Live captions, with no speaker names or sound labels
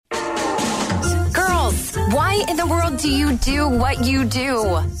Why in the world do you do what you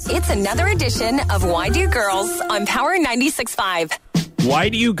do? It's another edition of Why Do Girls on Power 96.5. Why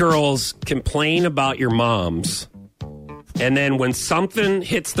do you girls complain about your moms, and then when something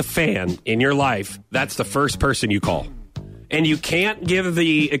hits the fan in your life, that's the first person you call? And you can't give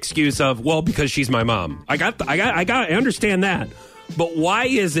the excuse of, well, because she's my mom. I understand that. But why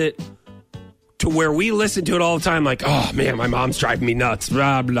is it to where we listen to it all the time, like, oh, man, my mom's driving me nuts,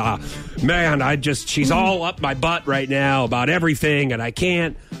 blah, blah. Man, she's all up my butt right now about everything, and I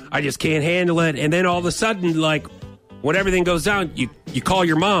just can't handle it. And then all of a sudden, like, when everything goes down, you call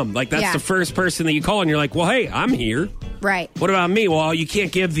your mom. Like, that's the first person that you call, and you're like, well, hey, I'm here. Right. What about me? Well, you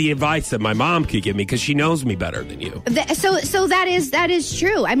can't give the advice that my mom could give me because she knows me better than you. So that is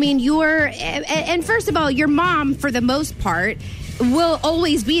true. I mean, and first of all, your mom, for the most part, will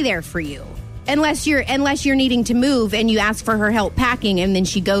always be there for you. Unless you're needing to move and you ask for her help packing and then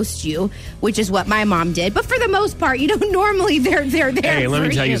she ghosts you, which is what my mom did. But for the most part, normally they're there. Hey, let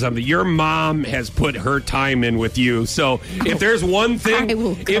me tell you something. Your mom has put her time in with you. So if there's one thing,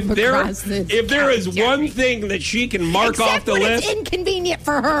 if there is one thing that she can mark off the list, it's inconvenient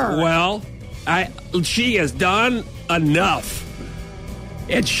for her. Well, she has done enough.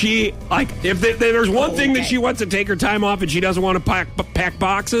 And she, if there's one thing that she wants to take her time off and she doesn't want to pack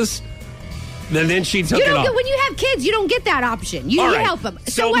boxes, then she took it off. When you have kids, you don't get that option. You help them.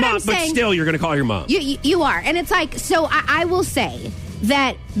 So what I'm saying, but still, you're going to call your mom. You are, and it's like, so I will say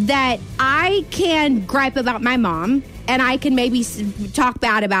that I can gripe about my mom, and I can maybe talk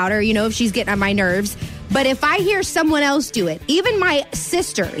bad about her, if she's getting on my nerves. But if I hear someone else do it, even my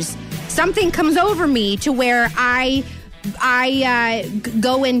sisters, something comes over me to where I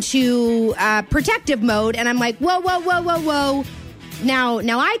go into protective mode, and I'm like, whoa. Now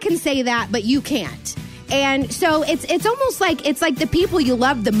I can say that, but you can't. And so it's almost like it's like the people you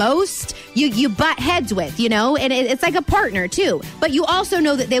love the most, you butt heads with, and it's like a partner too. But you also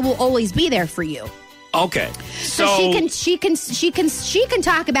know that they will always be there for you. Okay. So she can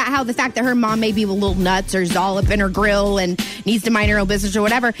talk about how the fact that her mom may be a little nuts or is all up in her grill and needs to mind her own business or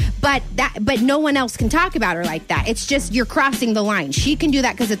whatever, but no one else can talk about her like that. It's just you're crossing the line. She can do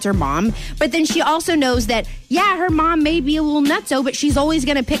that because it's her mom, but then she also knows that her mom may be a little nutso, but she's always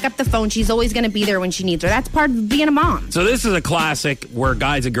going to pick up the phone. She's always going to be there when she needs her. That's part of being a mom. So this is a classic where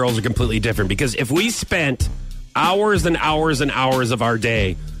guys and girls are completely different, because if we spent hours and hours and hours of our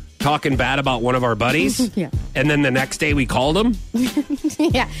day talking bad about one of our buddies, and then the next day we called him.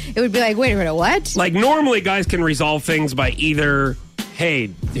 It would be like, wait a minute, what? Like, normally guys can resolve things by either,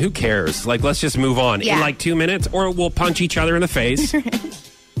 hey, who cares? Like, let's just move on in like 2 minutes, or we'll punch each other in the face.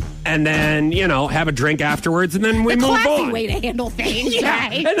 And then, have a drink afterwards, and then we move on. Classy way to handle things,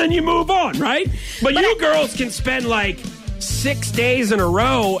 right? And then you move on, right? But you girls can spend like 6 days in a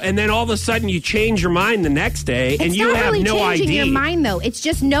row, and then all of a sudden you change your mind the next day, and you have no idea. It's not really changing your mind, though. It's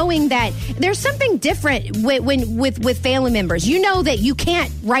just knowing that there's something different with family members. You know that you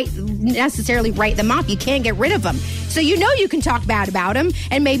can't necessarily write them off. You can't get rid of them. So you can talk bad about them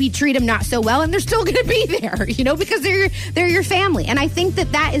and maybe treat them not so well, and they're still going to be there, because they're your family. And I think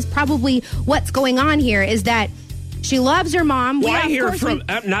that is probably what's going on here, is that she loves her mom. Well, I hear from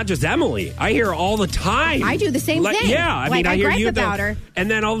not just Emily. I hear all the time. I do the same thing. Yeah, I hear you about her. And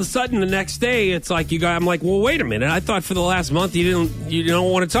then all of a sudden, the next day, it's like I'm like, well, wait a minute. I thought for the last month you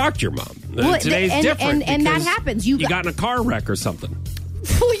don't want to talk to your mom. Today's different, and that happens. You got in a car wreck or something.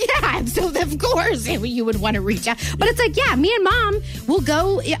 Well, yeah, so of course you would want to reach out. But it's like, me and mom will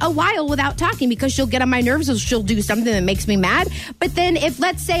go a while without talking because she'll get on my nerves or she'll do something that makes me mad. But then if,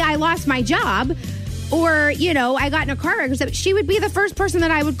 let's say, I lost my job, or, I got in a car wreck or something, she would be the first person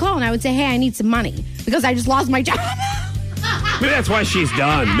that I would call, and I would say, hey, I need some money because I just lost my job. Maybe that's why she's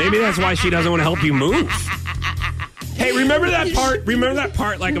done. Maybe that's why she doesn't want to help you move. Hey, remember that part? Remember that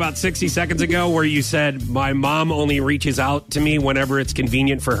part like about 60 seconds ago where you said, my mom only reaches out to me whenever it's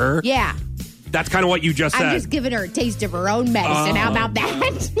convenient for her? Yeah. That's kind of what you just said. I'm just giving her a taste of her own medicine. How about that?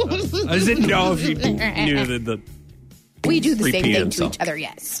 I didn't know if you knew that we do the same thing to each other,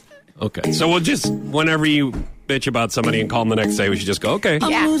 yes. Okay, so we'll just, whenever you bitch about somebody and call them the next day, we should just go, okay.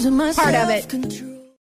 Yeah, part of it.